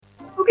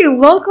Okay,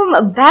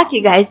 welcome back,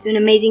 you guys, to an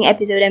amazing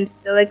episode. I'm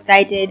so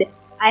excited.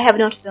 I have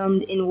not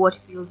filmed in what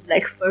feels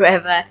like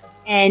forever,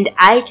 and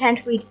I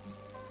can't wait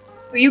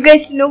for you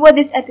guys to know what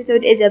this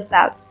episode is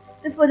about.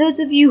 So for those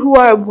of you who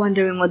are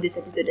wondering what this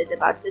episode is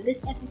about, so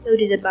this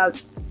episode is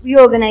about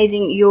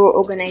reorganizing your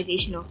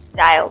organizational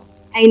style.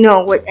 I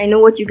know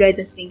what you guys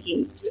are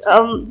thinking.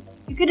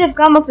 You could have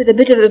come up with a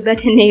bit of a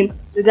better name,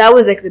 so that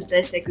was like the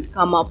best I could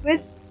come up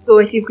with. So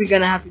I think we're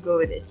gonna have to go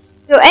with it.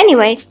 So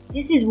anyway,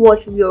 this is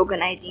what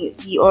reorganizing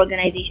the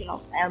organizational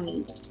style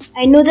means.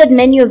 I know that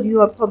many of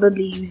you are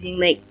probably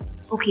using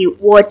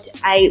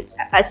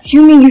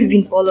assuming you've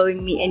been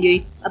following me and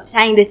you're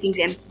applying the things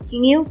I'm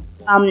teaching you.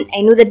 I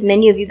know that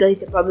many of you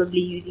guys are probably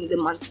using the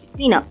monthly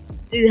cleanup.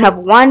 So you have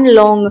one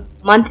long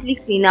monthly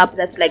cleanup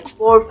that's like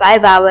 4 or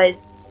 5 hours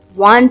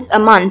once a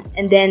month,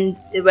 and then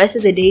the rest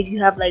of the days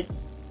you have like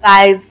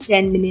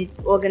 5-10 minutes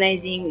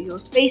organizing your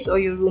space or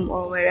your room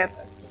or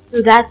wherever.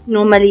 So that's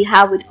normally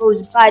how it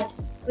goes, but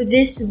for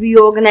this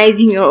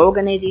reorganizing your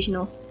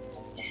organizational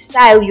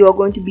style, you are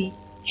going to be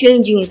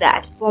changing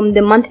that. From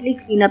the monthly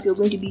cleanup, you're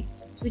going to be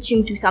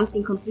switching to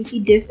something completely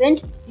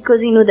different,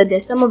 because you know that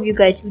there's some of you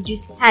guys who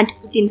just can't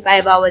put in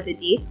 5 hours a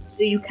day.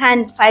 So you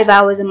can 5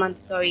 hours a month,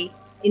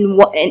 in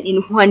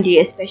one day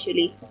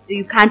especially. So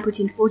you can't put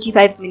in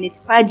 45 minutes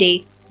per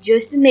day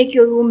just to make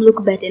your room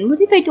look better. And what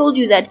if I told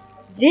you that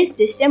this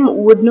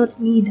system would not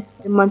need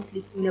the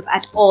monthly cleanup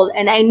at all?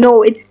 And I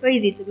know it's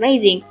crazy, it's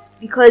amazing,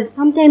 because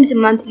sometimes the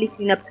monthly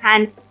cleanup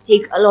can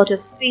take a lot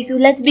of space. So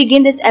let's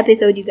begin this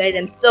episode, you guys.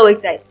 I'm so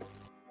excited.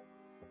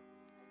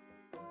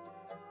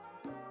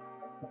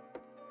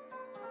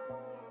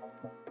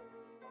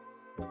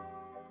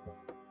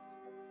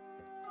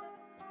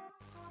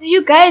 So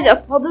you guys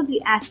are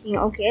probably asking,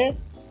 okay,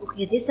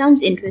 this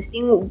sounds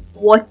interesting.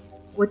 What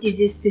is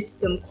this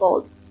system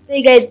called? So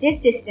you guys, this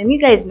system,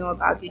 you guys know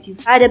about it,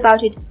 you've heard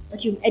about it,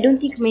 but I don't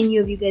think many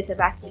of you guys have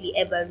actually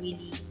ever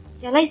really,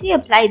 shall I say,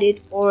 applied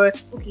it, or,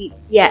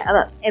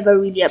 ever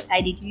really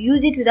applied it. You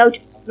use it without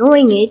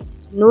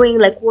knowing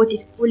like what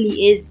it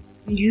fully is.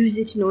 You use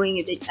it knowing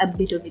a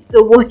bit of it.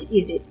 So what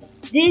is it?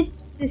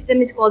 This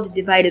system is called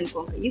divide and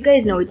conquer. You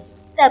guys know it,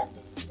 except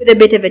with a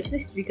bit of a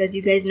twist, because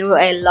you guys know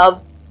I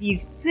love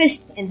these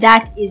twists, and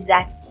that is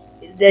that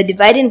the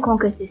divide and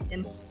conquer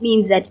system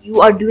means that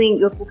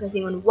you're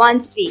focusing on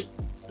one space.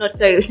 Not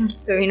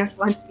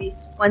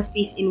one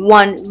space in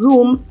one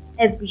room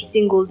every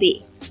single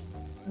day.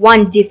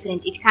 One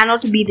different. It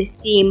cannot be the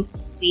same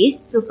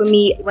space. So for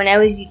me, when I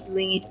was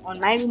doing it on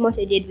my room, what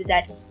I did was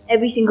that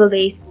every single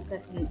day is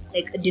focused on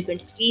like a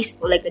different space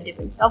or like a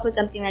different shelf or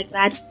something like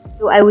that.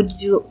 So I would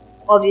do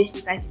obviously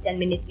 5 to 10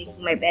 minutes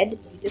making my bed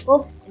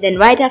beautiful, and then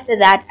right after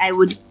that I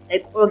would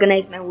like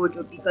organize my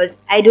wardrobe, because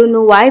I don't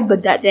know why,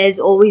 but that is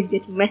always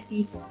getting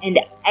messy, and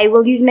I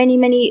will use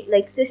many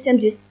like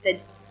systems just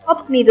that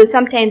help me, though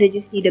sometimes I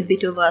just need a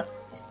bit of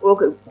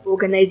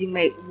organizing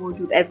my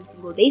wardrobe every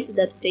single day. So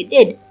that's what I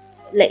did.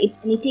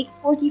 And it takes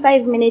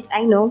 45 minutes.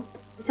 I know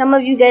for some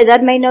of you guys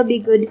that might not be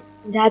good.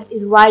 That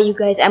is why, you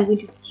guys, I'm going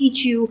to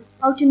teach you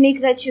how to make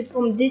that shift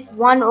from this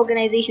one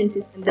organization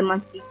system, the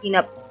monthly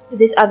cleanup, to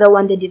this other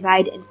one, the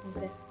divide and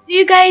conquer. So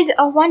you guys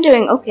are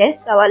wondering, okay,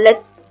 so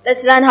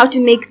let's learn how to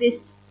make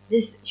this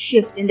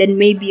shift, and then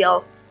maybe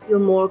I'll feel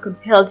more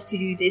compelled to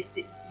use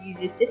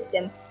this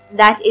system.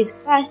 That is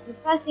the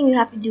first thing you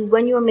have to do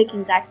when you're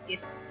making that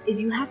shift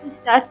is you have to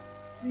start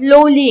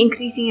slowly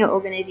increasing your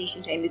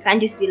organization time. You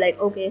can't just be like,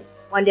 okay,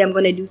 one day I'm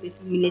going to do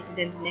 15 minutes and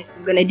then the next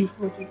I'm going to do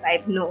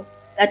 45. No,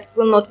 that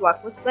will not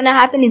work. What's going to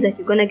happen is that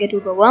you're going to get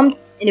overwhelmed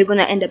and you're going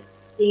to end up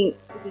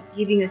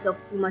giving yourself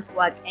too much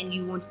work and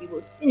you won't be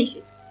able to finish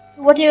it.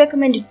 So what I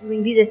recommend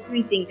doing, these are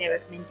 3 things I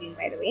recommend doing,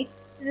 by the way.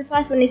 So the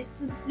first one is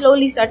to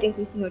slowly start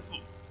increasing your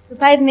time. So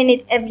 5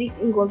 minutes every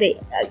single day,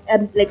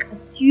 like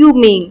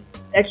assuming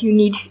that you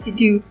need to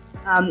do,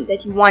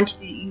 that you want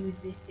to use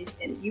this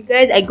system. You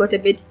guys, I got a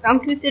bit tongue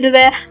twisted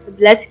there, but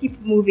let's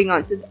keep moving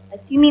on. So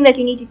assuming that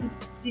you need to keep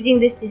using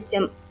this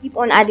system, keep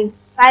on adding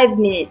 5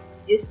 minutes,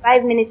 just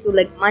 5 minutes. So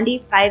like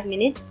Monday, 5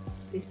 minutes,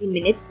 15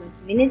 minutes,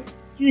 20 minutes,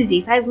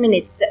 Tuesday, 5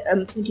 minutes,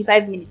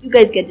 25 minutes. You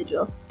guys get the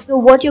drill. So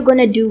what you're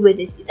gonna do with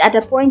this is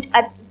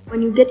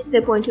when you get to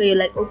the point where you're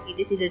like, okay,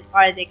 this is as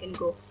far as I can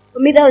go. For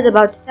me, that was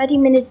about 30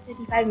 minutes,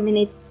 35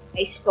 minutes,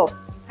 I stopped.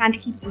 You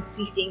can't keep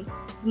increasing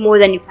more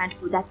than you can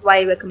do. That's why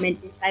I recommend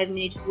this 5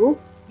 minute rule,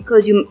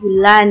 because you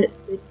learn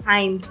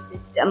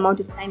the amount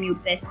of time you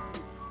best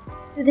use.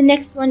 So the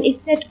next one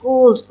is set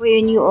goals for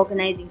your new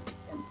organizing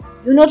system.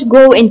 Do not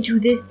go into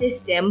this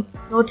system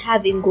not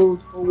having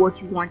goals for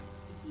what you want it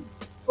to be.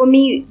 For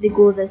me, the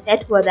goals I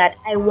set were that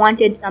I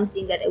wanted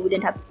something that I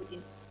wouldn't have to put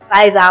in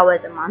 5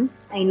 hours a month.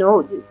 I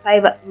know,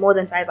 more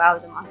than 5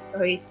 hours a month,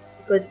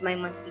 because my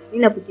monthly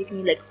cleanup would take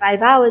me like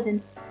 5 hours,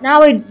 and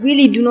now I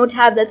really do not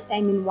have that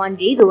time in one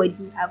day, though I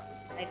do have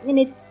 45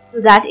 minutes. So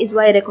that is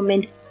why I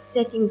recommend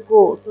setting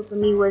goals. So for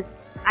me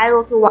I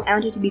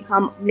wanted to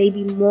become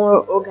maybe more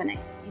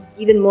organized,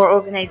 even more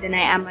organized than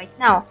I am right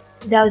now.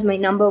 So that was my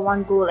number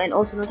one goal, and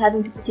also not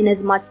having to put in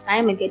as much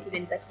time and get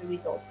even better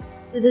results.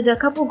 So there's a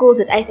couple goals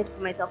that I set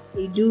for myself.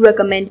 I do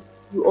recommend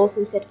you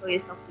also set for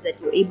yourself so that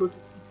you're able to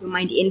keep your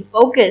mind in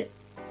focus.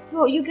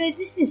 So you guys,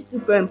 this is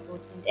super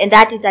important, and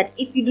that is that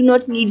if you do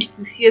not need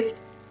to shift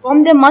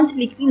from the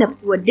monthly cleanup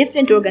to a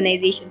different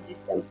organization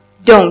system,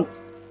 don't.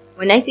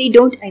 When I say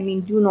don't, I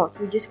mean do not.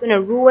 You're just gonna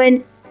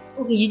ruin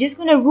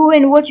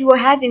what you are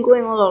having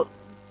going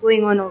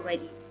on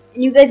already.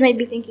 And you guys might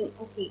be thinking,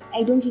 okay,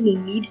 I don't really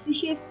need to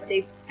shift, but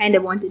I kind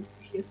of wanted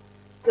to shift.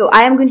 So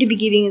I am going to be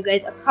giving you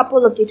guys a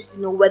couple of tips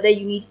to know whether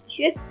you need to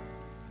shift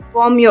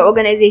from your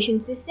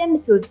organization system.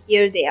 So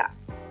here they are.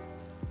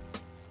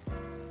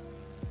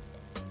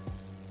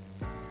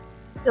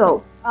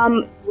 So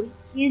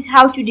here's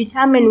how to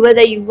determine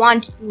whether you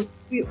want to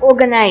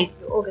reorganize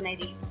your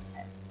organization.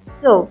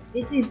 So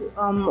this is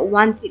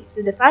one tip.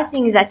 So the first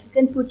thing is that you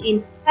can put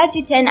in 5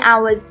 to 10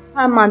 hours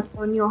per month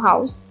on your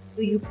house.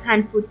 So you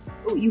can't put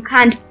in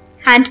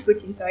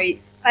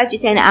 5 to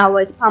 10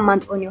 hours per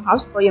month on your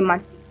house for your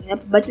monthly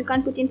cleanup, but you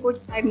can put in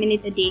 45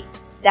 minutes a day.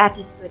 That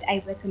is good.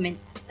 I recommend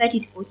 30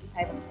 to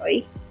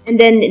 45. And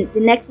then the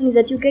next thing is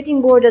that you're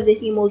getting bored of the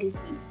same old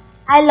routine.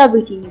 I love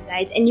routine, you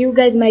guys, and you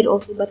guys might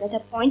also, but at a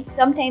point,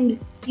 sometimes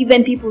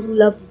even people who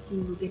love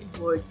routine will get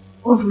bored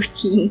of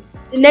routine.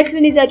 The next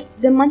one is that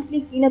the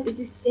monthly cleanup is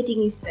just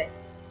getting you stressed.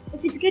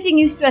 If it's getting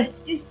you stressed,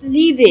 just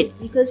leave it,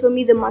 because for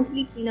me, the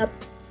monthly cleanup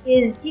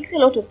takes a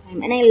lot of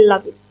time, and I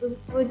love it. So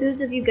for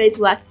those of you guys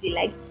who actually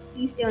like it,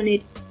 please stay on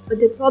it. But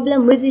the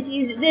problem with it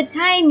is the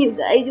time, you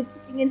guys. You're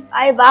putting in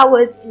 5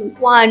 hours in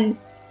one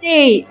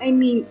day. I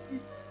mean,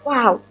 just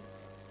wow.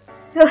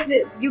 So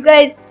you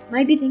guys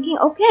might be thinking,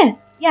 okay,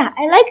 yeah,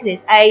 I like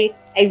this. I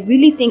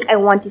really think I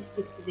want to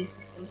stick to this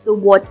system. So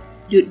what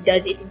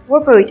does it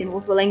incorporate, and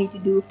what will I need to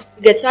do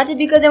to get started?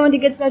 Because I want to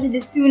get started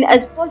as soon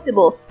as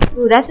possible.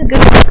 So that's a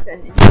good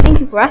question. And thank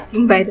you for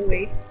asking, by the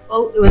way.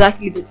 Well, it was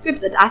actually the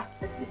script that asked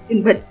that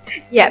question, but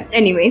yeah,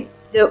 anyway.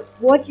 So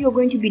what you're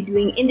going to be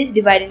doing in this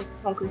divide and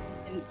conquer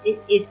system,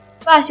 this is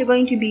first you're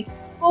going to be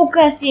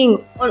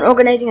focusing on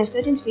organizing a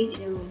certain space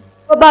in a room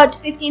for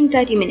about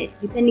 15-30 minutes,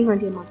 depending on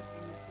the amount of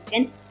time you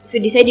can. If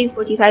you're deciding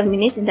 45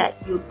 minutes, and that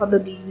you'll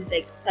probably use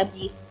like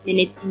 30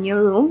 minutes in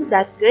your room,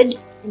 that's good.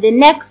 And the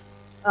next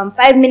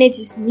 5 minutes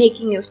is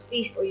making your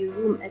space or your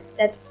room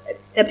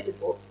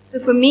acceptable. So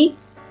for me,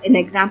 an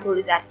example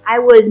is that I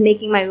was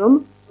making my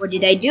room. What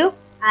did I do?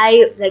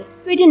 I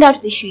straightened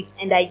out the sheets,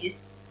 and I just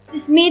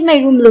made my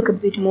room look a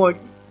bit more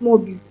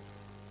beautiful.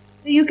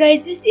 So you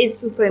guys, this is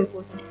super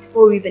important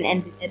before we even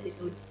end this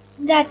episode.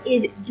 That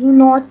is, do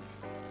not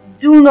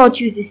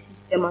use this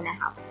system on a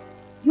house.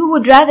 You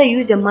would rather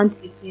use a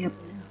monthly cleanup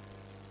on a house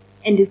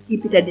and to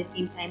keep it at the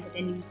same time, but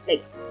then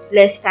use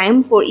less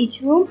time for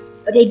each room.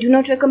 But I do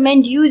not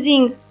recommend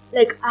using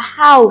a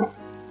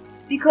house,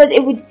 because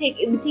it would take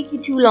you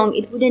too long.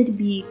 It would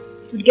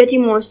get you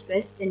more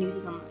stressed than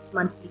using a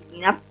monthly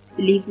cleanup.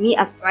 Believe me,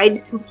 I've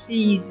tried. So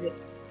please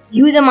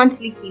use a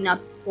monthly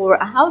cleanup for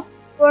a house.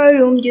 For a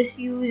room, just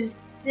use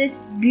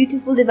this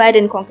beautiful divide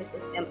and conquer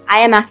system.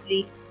 I am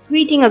actually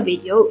creating a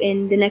video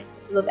in the next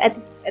couple of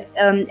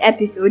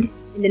episode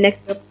in the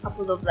next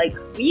couple of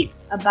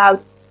weeks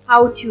about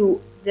how to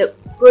the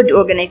good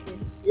organization.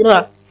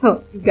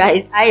 Oh, you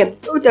guys, I am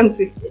so tongue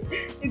twisted.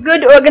 The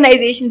good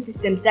organization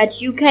systems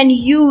that you can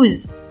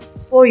use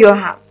for your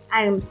house.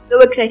 I am so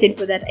excited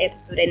for that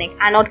episode, and I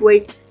cannot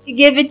wait to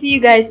give it to you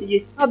guys, to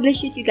just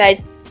publish it, you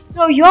guys.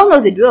 So you all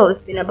know the drill.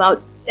 It's been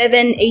about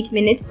 7-8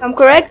 minutes, if I'm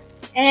correct.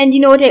 And you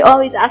know what I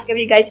always ask of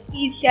you guys,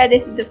 please share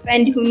this with a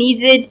friend who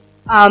needs it.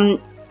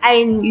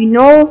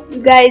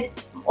 You guys,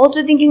 I'm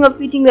also thinking of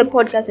creating a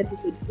podcast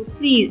episode. So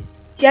please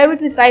share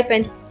it with 5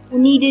 friends who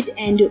need it.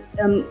 And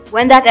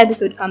when that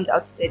episode comes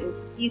out, you guys,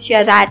 please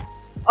share that.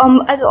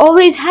 As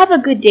always, have a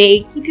good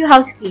day. Keep your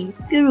house clean.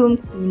 Keep your room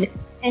clean.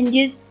 And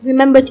just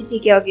remember to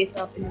take care of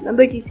yourself. And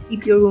remember to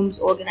keep your rooms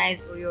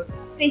organized or your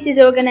spaces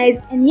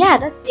organized. And yeah,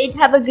 that's it.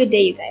 Have a good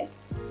day, you guys.